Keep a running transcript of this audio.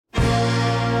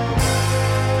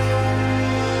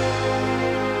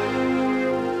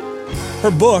Her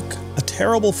book, A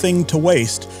Terrible Thing to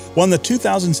Waste, won the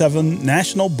 2007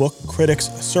 National Book Critics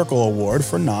Circle Award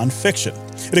for nonfiction.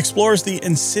 It explores the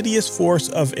insidious force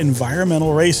of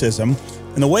environmental racism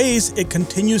and the ways it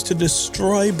continues to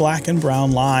destroy Black and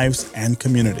brown lives and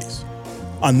communities.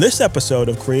 On this episode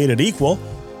of Created Equal,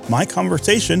 my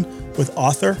conversation with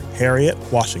author Harriet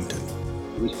Washington.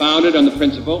 It was founded on the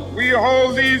principle, we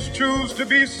hold these truths to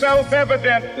be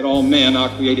self-evident, that all men are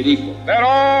created equal. that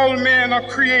all men are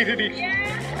created equal.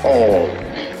 All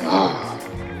men are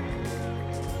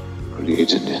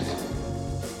created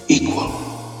equal.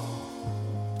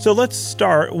 So let's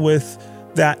start with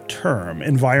that term,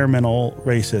 environmental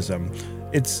racism.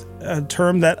 It's a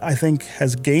term that I think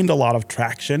has gained a lot of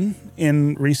traction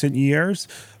in recent years,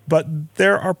 but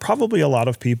there are probably a lot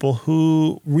of people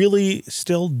who really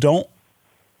still don't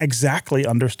exactly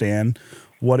understand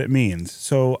what it means.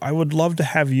 So I would love to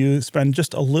have you spend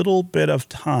just a little bit of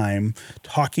time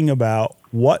talking about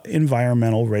what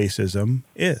environmental racism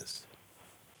is.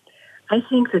 I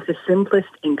think that the simplest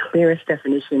and clearest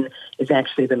definition is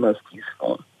actually the most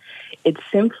useful. It's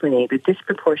simply the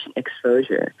disproportionate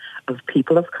exposure of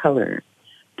people of color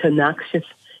to noxious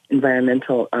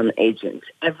environmental agents,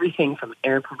 everything from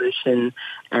air pollution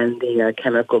and the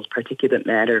chemicals, particulate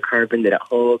matter, carbon that it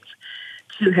holds,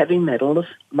 to heavy metals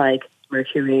like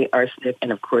mercury, arsenic,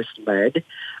 and of course lead,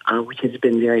 which has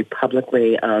been very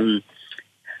publicly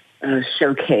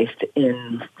showcased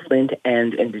in Flint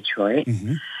and in Detroit.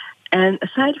 Mm-hmm. And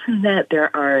aside from that,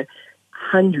 there are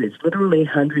hundreds, literally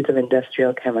hundreds of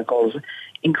industrial chemicals,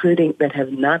 including that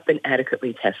have not been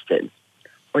adequately tested,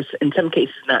 or in some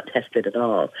cases not tested at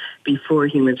all, before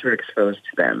humans were exposed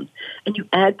to them. And you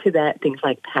add to that things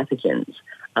like pathogens.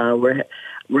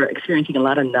 We're experiencing a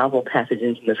lot of novel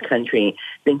pathogens in this country,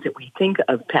 things that we think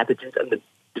of pathogens in the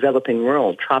developing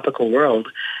world, tropical world,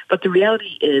 but the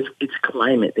reality is it's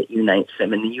climate that unites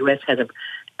them, and the U.S. has an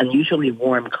unusually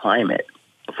warm climate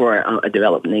for a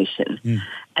developed nation.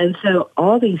 And so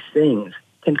all these things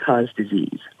can cause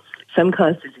disease. Some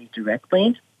cause disease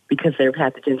directly because they're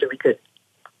pathogens or because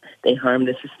they harm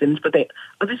the systems, but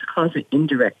others cause it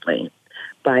indirectly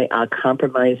by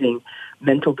compromising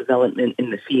mental development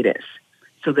in the fetus.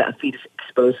 So that a fetus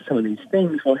exposed to some of these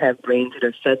things will have brains that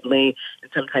are suddenly,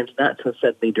 and sometimes not so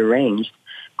suddenly deranged,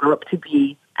 grow up to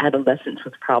be adolescents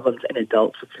with problems and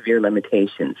adults with severe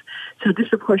limitations. So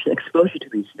disproportionate exposure to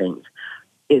these things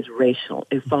is racial.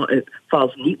 It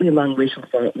falls neatly along racial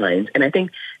fault lines. And I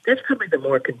think that's probably the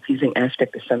more confusing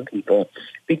aspect to some people,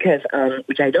 because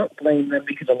which I don't blame them,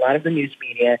 because a lot of the news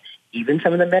media, even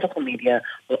some of the medical media,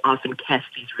 will often cast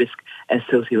these risks as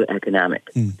socioeconomic,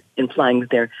 implying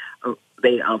that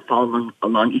they fall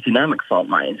along economic fault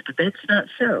lines. But that's not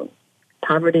so.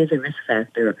 Poverty is a risk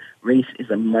factor. Race is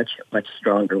a much, much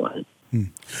stronger one.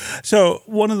 So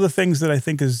one of the things that I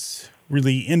think is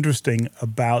really interesting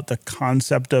about the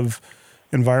concept of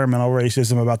environmental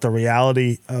racism, about the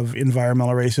reality of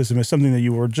environmental racism, is something that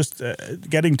you were just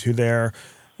getting to there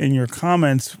in your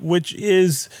comments, which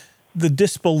is the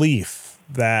disbelief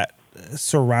that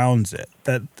surrounds it.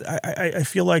 That I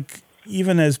feel like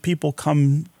even as people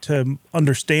come to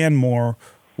understand more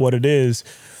what it is,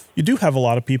 you do have a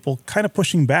lot of people kind of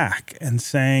pushing back and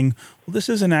saying, well, this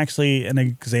isn't actually an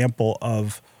example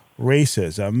of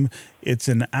racism. It's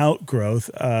an outgrowth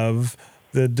of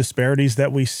the disparities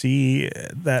that we see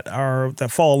that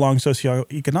fall along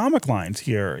socioeconomic lines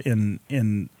here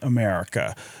in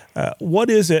America.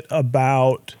 What is it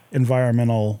about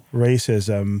environmental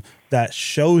racism that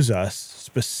shows us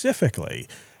specifically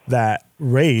that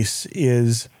race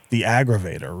is the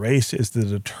aggravator, race is the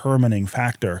determining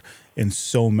factor in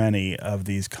so many of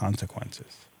these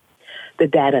consequences? The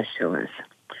data show us.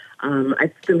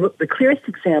 The clearest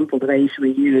example that I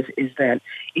usually use is that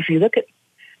if you look at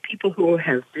people who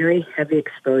have very heavy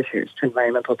exposures to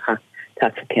environmental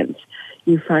toxicants,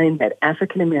 you find that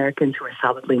African Americans who are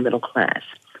solidly middle class,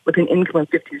 with an income of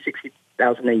 $50,000 to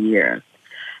 $60,000 a year,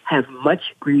 have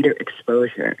much greater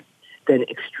exposure than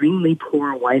extremely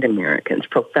poor white Americans,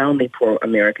 profoundly poor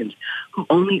Americans, who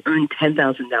only earn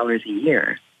 $10,000 a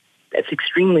year. That's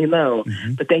extremely low,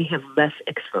 but they have less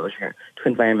exposure to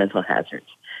environmental hazards.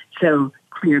 So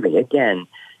clearly, again,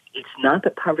 it's not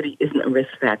that poverty isn't a risk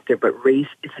factor, but race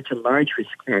is such a large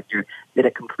risk factor that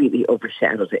it completely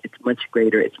overshadows it. It's much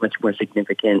greater. It's much more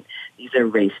significant. These are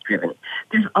race-driven.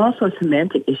 There's also a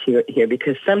semantic issue here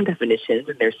because some definitions,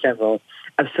 and there's several,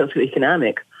 of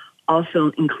socioeconomic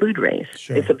also include race.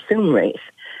 Sure. They subsume race.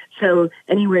 So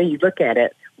anywhere you look at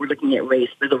it, we're looking at race.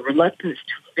 But the reluctance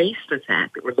to face the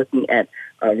fact that we're looking at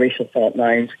racial fault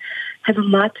lines has a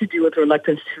lot to do with the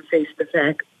reluctance to face the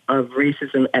fact of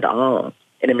racism at all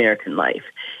in American life.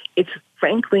 it's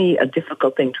frankly a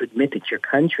difficult thing to admit that your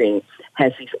country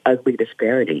has these ugly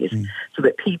disparities, so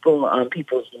that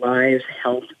people's lives,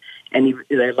 health, and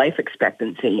their life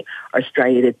expectancy are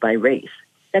striated by race.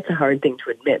 That's a hard thing to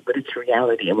admit, but it's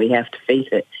reality, and we have to face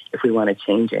it if we want to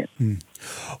change it.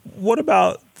 What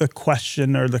about the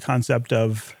question or the concept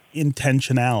of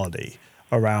intentionality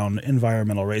around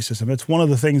environmental racism? It's one of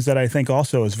the things that I think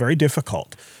also is very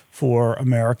difficult for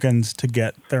Americans to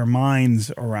get their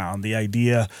minds around, the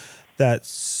idea that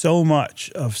so much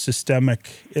of systemic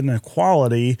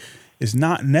inequality is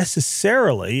not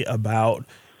necessarily about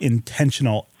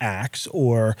intentional acts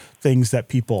or things that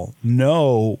people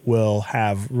know will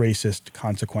have racist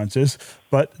consequences,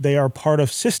 but they are part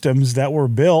of systems that were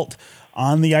built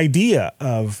on the idea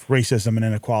of racism and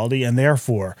inequality, and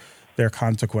therefore their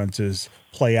consequences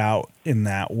play out in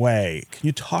that way. Can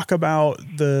you talk about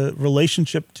the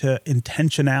relationship to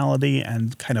intentionality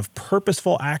and kind of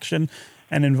purposeful action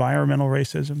and environmental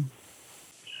racism?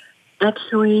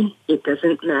 Actually, it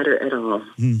doesn't matter at all.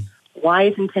 Why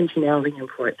is intentionality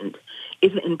important?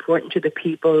 Is it important to the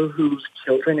people whose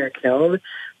children are killed,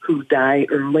 who die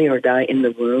early or die in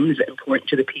the womb? Is it important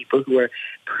to the people who are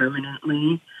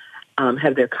permanently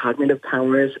have their cognitive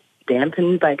powers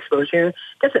dampened by exposure?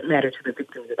 Doesn't matter to the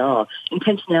victims at all.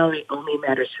 Intentionality only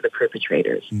matters to the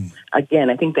perpetrators. Again,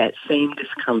 I think that same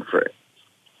discomfort.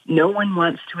 No one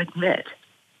wants to admit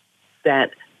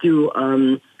that through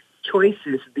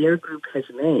choices their group has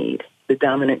made, the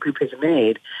dominant group has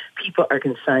made, people are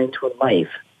consigned to a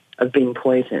life of being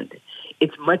poisoned.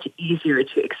 It's much easier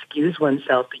to excuse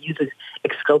oneself, to use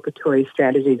exculpatory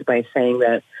strategies by saying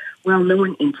that, well, no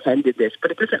one intended this,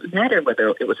 but it doesn't matter whether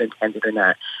it was intended or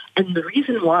not. And the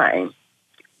reason why,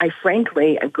 I'm going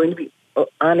to be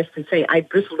honest and say, I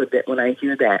bristle a bit when I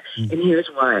hear that. And here's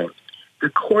why. The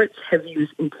courts have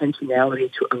used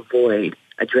intentionality to avoid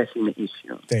addressing the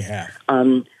issue. They have.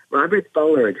 Robert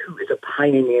Bullard, who is a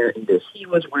pioneer in this, he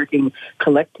was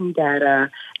collecting data,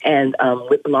 and along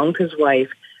with his wife,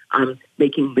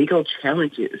 making legal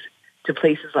challenges to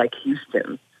places like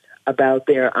Houston about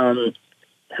their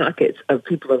pockets of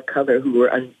people of color who were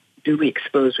unduly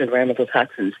exposed to environmental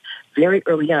toxins. Very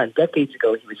early on, decades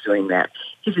ago, he was doing that.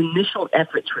 His initial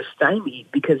efforts were stymied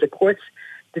because the courts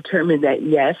determined that,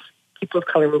 yes, people of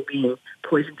color were being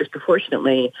poisoned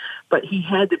disproportionately, but he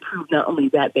had to prove not only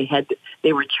that,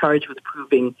 they were charged with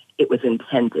proving it was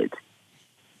intended.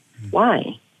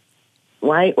 Why?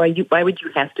 Why would you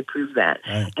have to prove that?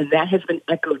 Right. And that has been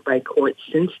echoed by courts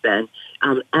since then.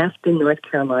 Afton, North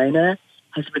Carolina,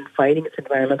 has been fighting its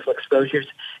environmental exposures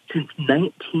since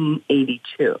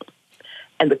 1982.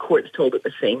 And the courts told it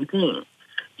the same thing.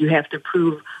 You have to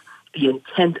prove the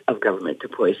intent of government to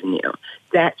poison you.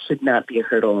 That should not be a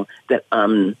hurdle that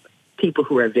people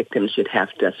who are victims should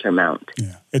have to surmount.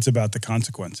 Yeah, it's about the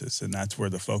consequences, and that's where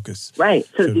the focus. Right.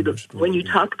 So when you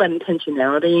talk about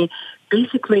intentionality,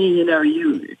 basically,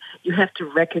 you have to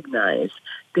recognize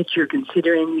that you're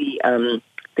considering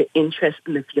the interest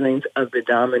and the feelings of the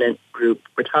dominant group.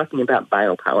 We're talking about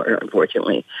biopower,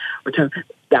 unfortunately. We're talking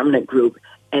dominant group,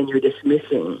 and you're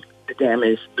dismissing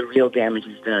the real damage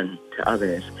is done to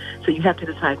others. So you have to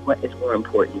decide what is more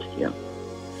important to you.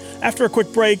 After a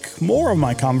quick break, more of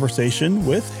my conversation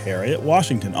with Harriet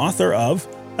Washington, author of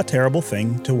A Terrible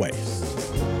Thing to Waste.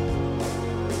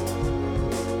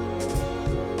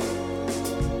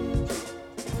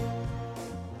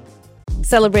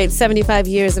 Celebrate 75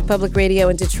 years of public radio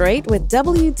in Detroit with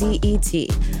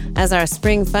WDET. As our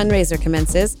spring fundraiser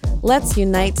commences, let's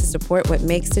unite to support what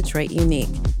makes Detroit unique.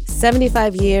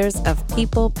 75 years of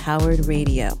people-powered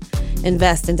radio.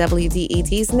 Invest in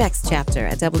WDET's next chapter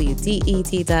at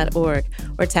WDET.org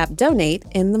or tap Donate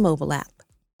in the mobile app.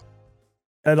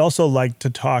 I'd also like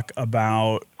to talk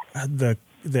about the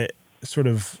sort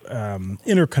of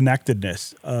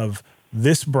interconnectedness of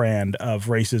this brand of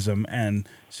racism and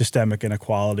systemic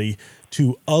inequality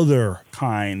to other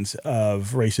kinds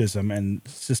of racism and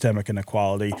systemic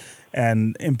inequality.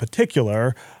 And in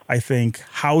particular, I think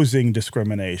housing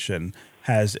discrimination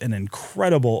has an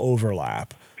incredible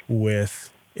overlap with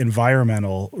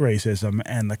environmental racism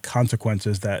and the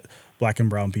consequences that Black and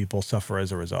brown people suffer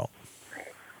as a result.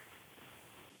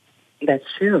 That's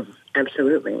true.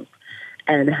 Absolutely.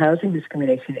 And housing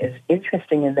discrimination is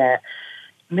interesting in that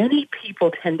many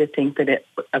people tend to think that it's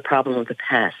a problem of the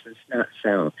past. It's not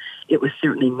so. It was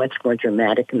certainly much more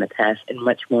dramatic in the past and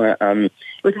much more, it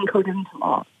was encoded into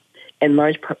law. In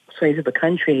large swathes of the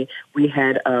country, we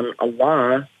had a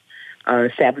law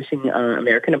establishing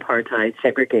American apartheid,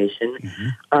 segregation,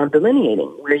 delineating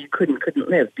where you couldn't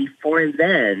live. Before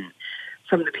then,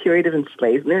 from the period of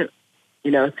enslavement,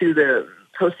 through the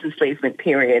post-enslavement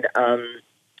period,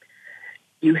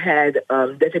 you had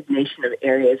designation of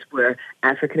areas where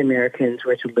African Americans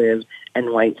were to live and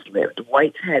whites lived.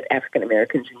 Whites had African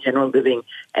Americans in general living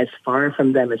as far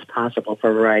from them as possible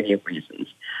for a variety of reasons.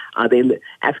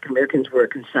 African Americans were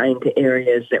consigned to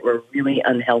areas that were really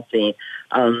unhealthy,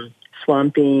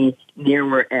 swampy, near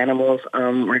where animals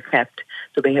were kept,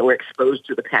 so they were exposed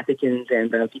to the pathogens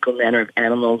and the fecal matter of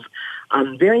animals.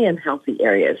 Very unhealthy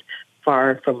areas,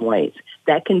 far from whites.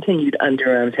 That continued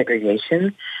under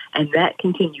segregation, and that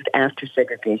continued after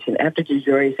segregation. After de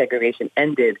jure segregation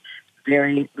ended,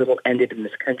 very little ended in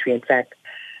this country. In fact,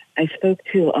 I spoke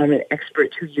to an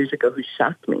expert 2 years ago who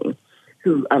shocked me,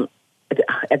 who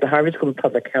at the Harvard School of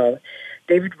Public Health,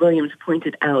 David Williams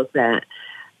pointed out that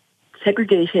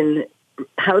segregation,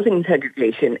 housing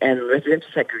segregation and residential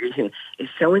segregation is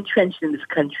so entrenched in this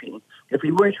country, if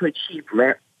we were to achieve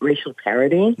racial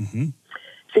parity,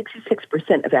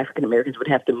 66% of African Americans would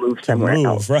have to move somewhere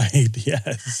else. Right,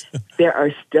 yes. There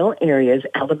are still areas,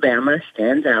 Alabama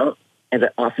stands out, as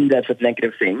it often does with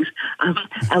negative things.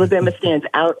 Alabama stands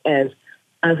out as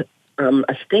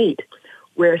a state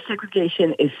where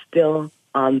segregation is still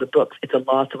on the books. It's a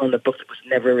law still on the books. It was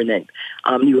never reneged.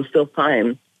 You will still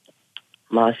find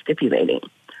laws stipulating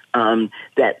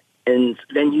that in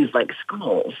venues like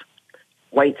schools,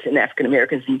 whites and African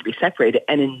Americans need to be separated,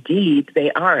 and indeed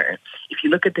they are. If you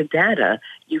look at the data,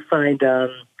 you find,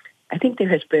 I think there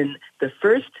has been the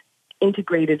first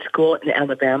integrated school in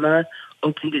Alabama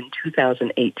opened in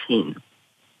 2018.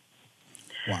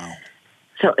 Wow.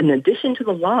 So in addition to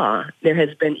the law, there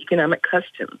has been economic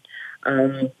custom.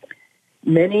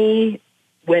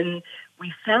 When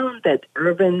we found that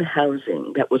urban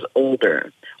housing that was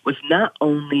older was not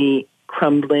only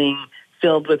crumbling,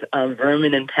 filled with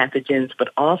vermin and pathogens, but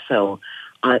also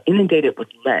inundated with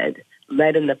lead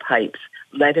in the pipes,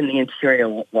 lead in the interior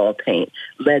wall paint,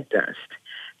 lead dust.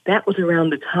 That was around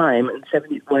the time in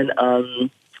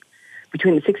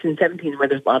between the 60s and 70s where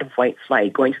there's a lot of white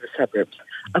flight going to the suburbs.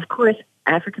 Of course,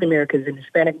 African Americans and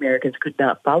Hispanic Americans could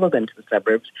not follow them to the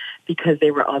suburbs because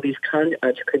there were all these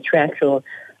contractual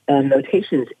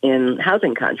notations in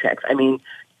housing contracts. I mean,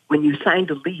 when you signed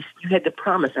a lease, you had to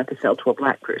promise not to sell to a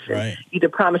black person. Right. You had to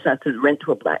promise not to rent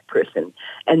to a black person.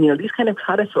 And, these kind of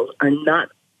codicils are not,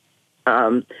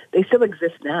 they still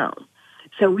exist now.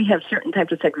 So we have certain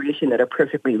types of segregation that are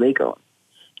perfectly legal.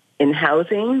 In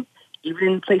housing, even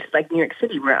in places like New York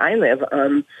City, where I live,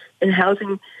 in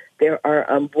housing, there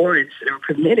are boards that are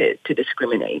permitted to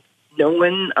discriminate. No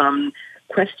one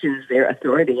questions their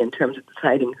authority in terms of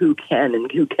deciding who can and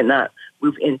who cannot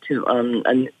move into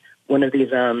one of these,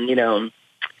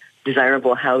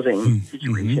 desirable housing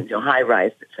situations,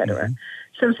 high-rise, et cetera.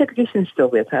 So segregation is still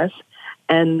with us,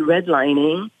 and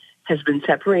redlining has been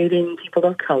separating people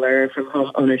of color from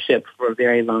home ownership for a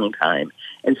very long time,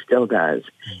 and still does.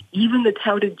 Even the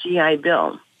touted GI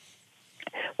Bill.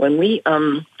 When we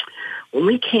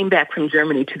came back from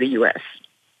Germany to the U.S.,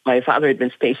 my father had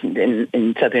been stationed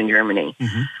in southern Germany.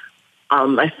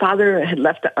 My father had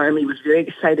left the Army, was very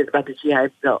excited about the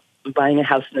GI Bill, buying a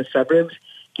house in the suburbs.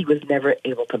 He was never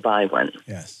able to buy one.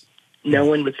 Yes. No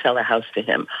one would sell a house to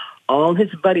him. All his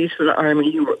buddies from the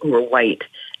Army who were white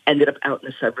ended up out in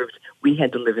the suburbs. We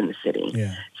had to live in the city.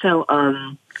 Yeah. So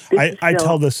I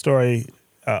tell this story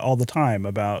all the time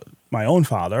about my own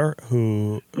father,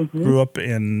 who grew up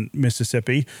in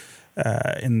Mississippi,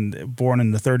 born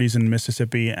in the 30s in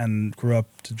Mississippi, and grew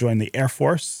up to join the Air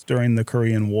Force during the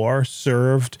Korean War,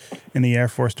 served in the Air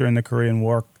Force during the Korean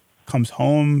War, comes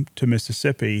home to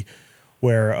Mississippi,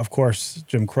 where, of course,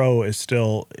 Jim Crow is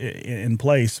still in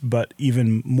place. But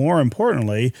even more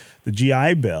importantly, the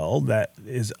GI Bill that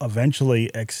is eventually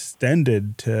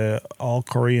extended to all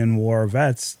Korean War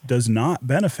vets does not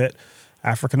benefit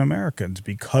African Americans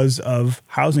because of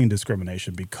housing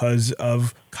discrimination, because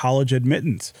of college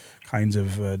admittance kinds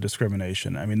of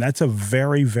discrimination. I mean, that's a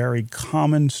very, very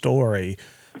common story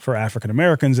for African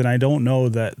Americans, and I don't know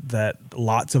that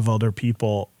lots of other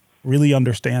people really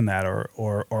understand that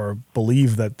or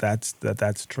believe that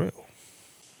that's true.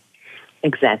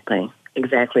 Exactly.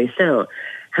 So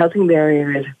housing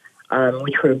barriers,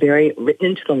 which were very written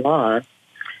into the law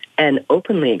and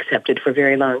openly accepted for a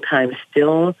very long time,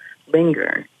 still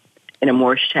linger in a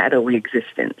more shadowy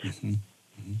existence.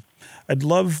 I'd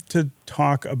love to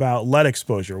talk about lead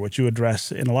exposure, which you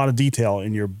address in a lot of detail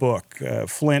in your book.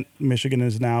 Flint, Michigan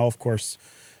is now, of course,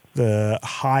 the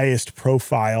highest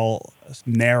profile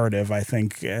narrative, I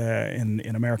think,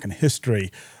 in American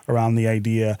history around the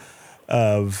idea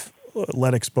of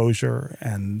lead exposure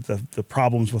and the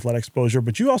problems with lead exposure.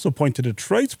 But you also point to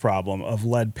Detroit's problem of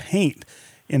lead paint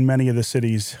in many of the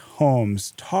city's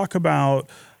homes. Talk about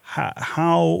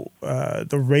how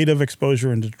the rate of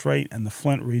exposure in Detroit and the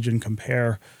Flint region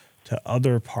compare to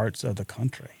other parts of the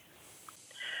country.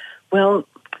 Well,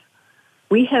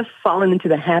 we have fallen into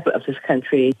the habit of this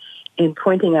country in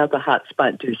pointing out the hot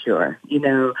spot du jour.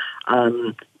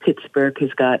 Pittsburgh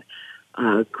has got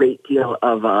a great deal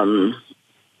of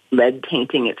lead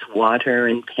tainting its water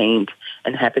and paint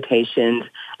and habitations,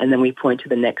 and then we point to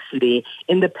the next city.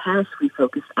 In the past, we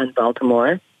focused on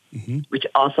Baltimore, which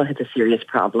also has a serious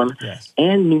problem,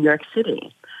 and New York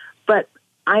City. But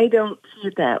I don't see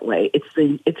it that way.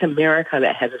 It's America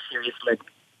that has a serious lead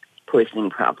poisoning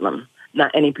problem,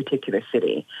 not any particular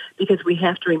city, because we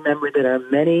have to remember that there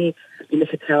are many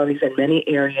municipalities and many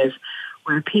areas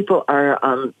where people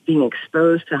are being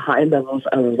exposed to high levels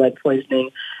of lead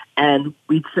poisoning, and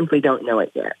we simply don't know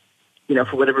it yet.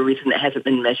 For whatever reason, it hasn't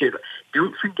been measured.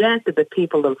 Don't forget that the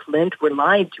people of Flint were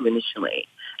lied to initially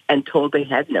and told they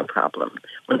had no problem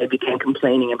when they began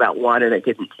complaining about water that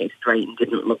didn't taste right and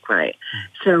didn't look right.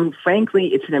 So, frankly,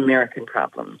 it's an American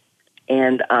problem.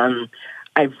 And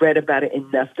I've read about it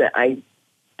enough that I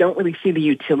don't really see the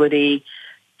utility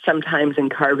sometimes in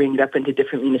carving it up into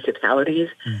different municipalities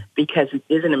because it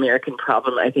is an American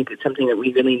problem. I think it's something that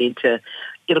we really need to,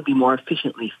 it'll be more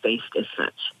efficiently faced as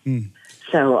such.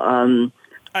 So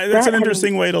that's an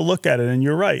interesting way to look at it. And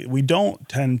you're right. We don't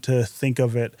tend to think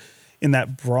of it in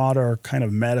that broader kind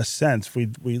of meta sense. We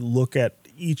look at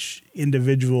each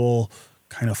individual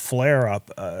kind of flare up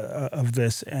of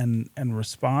this and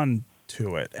respond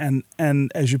to it.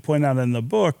 And as you point out in the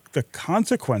book, the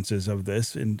consequences of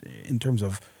this in terms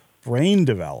of brain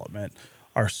development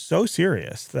are so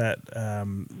serious that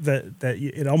that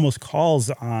it almost calls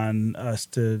on us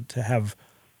to have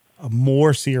a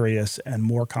more serious and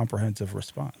more comprehensive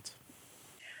response.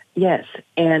 Yes,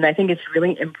 and I think it's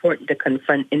really important to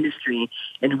confront industry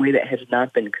in a way that has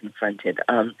not been confronted.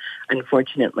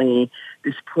 Unfortunately,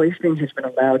 this poisoning has been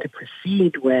allowed to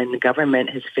proceed when the government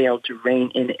has failed to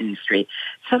rein in industry.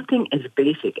 Something as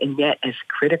basic and yet as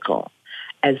critical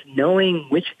as knowing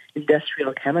which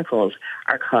industrial chemicals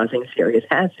are causing serious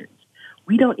hazards.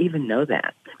 We don't even know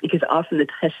that because often the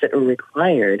tests that are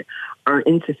required are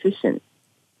insufficient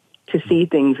to see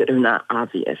things that are not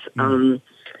obvious.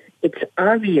 It's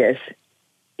obvious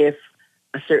if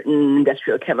a certain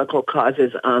industrial chemical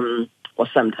causes,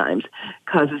 sometimes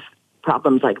causes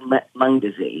problems like lung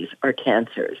disease or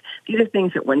cancers. These are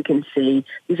things that one can see.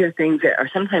 These are things that are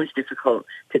sometimes difficult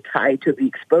to tie to the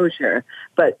exposure,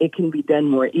 but it can be done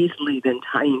more easily than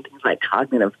tying things like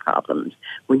cognitive problems.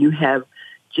 When you have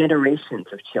generations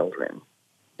of children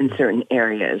in certain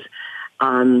areas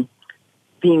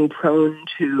being prone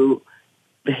to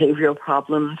behavioral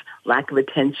problems, lack of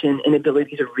attention,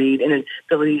 inability to read,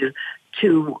 inability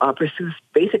to pursue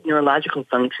basic neurological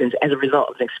functions as a result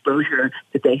of an exposure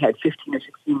that they had 15 or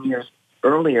 16 years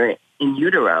earlier in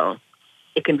utero,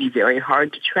 it can be very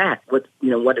hard to track what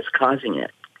is causing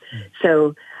it.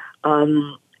 So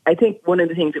I think one of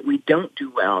the things that we don't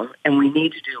do well and we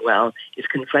need to do well is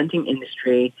confronting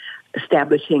industry,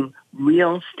 establishing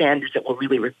real standards that will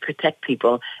really protect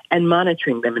people and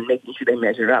monitoring them and making sure they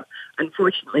measure up.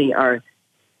 Unfortunately, our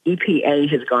EPA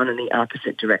has gone in the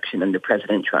opposite direction under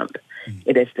President Trump.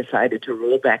 It has decided to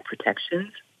roll back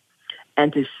protections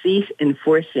and to cease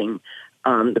enforcing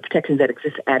the protections that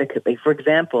exist adequately. For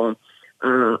example,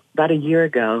 about a year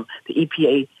ago, the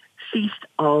EPA ceased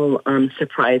all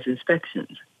surprise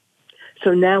inspections.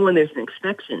 So now when there's an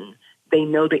inspection, they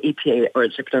know the EPA or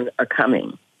inspectors are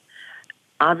coming.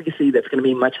 Obviously, that's going to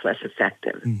be much less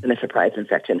effective than a surprise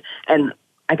inspection. And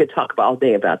I could talk all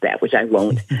day about that, which I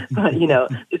won't. But,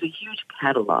 there's a huge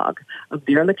catalog of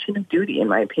dereliction of duty, in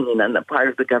my opinion, on the part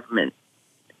of the government.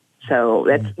 So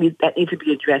that needs to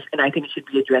be addressed, and I think it should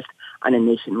be addressed on a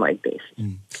nationwide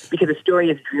basis. Because the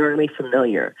story is drearily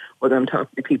familiar, whether I'm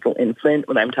talking to people in Flint,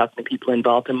 whether I'm talking to people in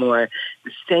Baltimore,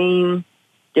 the same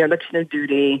dereliction of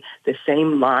duty, the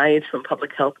same lies from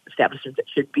public health establishments that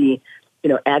should be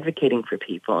advocating for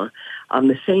people.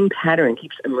 The same pattern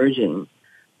keeps emerging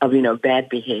of, bad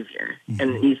behavior, and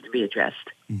it needs to be addressed.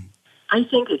 I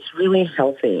think it's really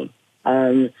healthy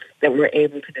that we're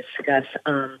able to discuss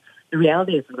the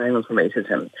reality of environmental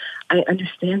racism. I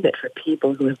understand that for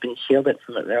people who have been shielded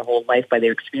from it their whole life by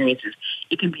their experiences,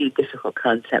 it can be a difficult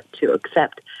concept to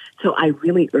accept. So I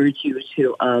really urge you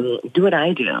to do what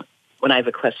I do when I have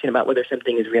a question about whether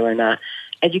something is real or not.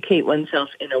 Educate oneself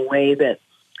in a way that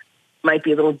might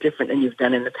be a little different than you've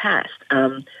done in the past.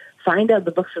 Find out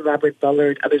the books of Robert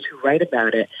Bullard, others who write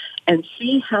about it, and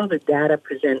see how the data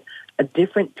present a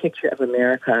different picture of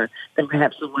America than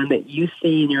perhaps the one that you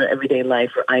see in your everyday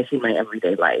life or I see in my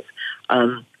everyday life.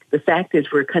 the fact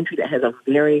is we're a country that has a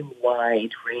very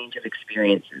wide range of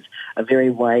experiences, a very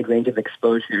wide range of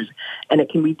exposures, and it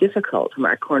can be difficult from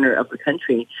our corner of the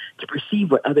country to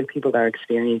perceive what other people are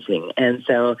experiencing. And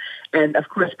so, and of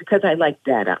course, because I like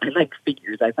data, I like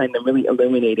figures, I find them really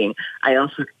illuminating, I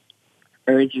also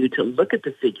urge you to look at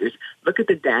the figures, look at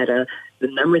the data, the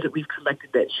numbers that we've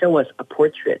collected that show us a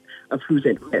portrait of who's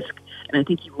at risk. And I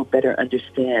think you will better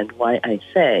understand why I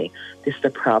say this is a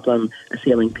problem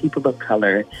assailing people of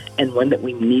color and one that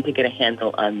we need to get a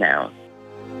handle on now.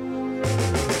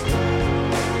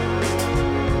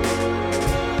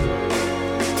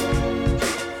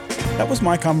 That was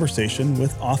my conversation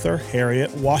with author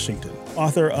Harriet Washington,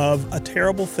 author of A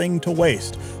Terrible Thing to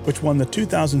Waste, which won the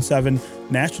 2007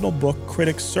 National Book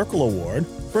Critics Circle Award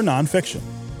for nonfiction.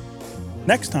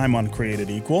 Next time on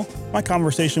Created Equal, my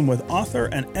conversation with author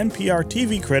and NPR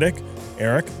TV critic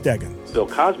Eric Deggans. Bill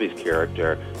Cosby's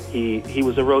character, he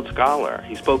was a Rhodes Scholar.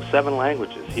 He spoke 7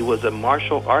 languages. He was a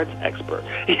martial arts expert.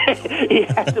 He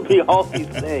had to be all these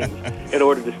things in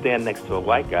order to stand next to a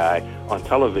white guy on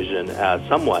television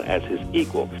somewhat as his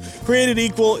equal. Created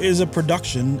Equal is a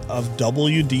production of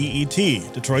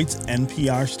WDET, Detroit's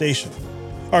NPR station.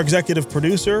 Our executive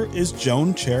producer is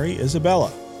Joan Cherry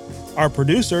Isabella. Our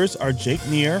producers are Jake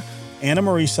Neer, Anna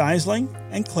Marie Seisling,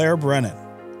 and Claire Brennan.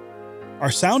 Our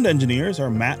sound engineers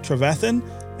are Matt Trevethan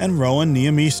and Rowan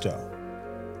Niamisto.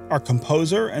 Our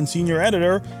composer and senior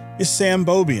editor is Sam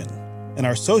Bobian, and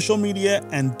our social media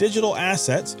and digital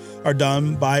assets are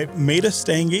done by Maida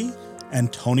Stange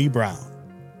and Tony Brown.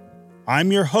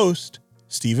 I'm your host,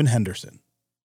 Stephen Henderson.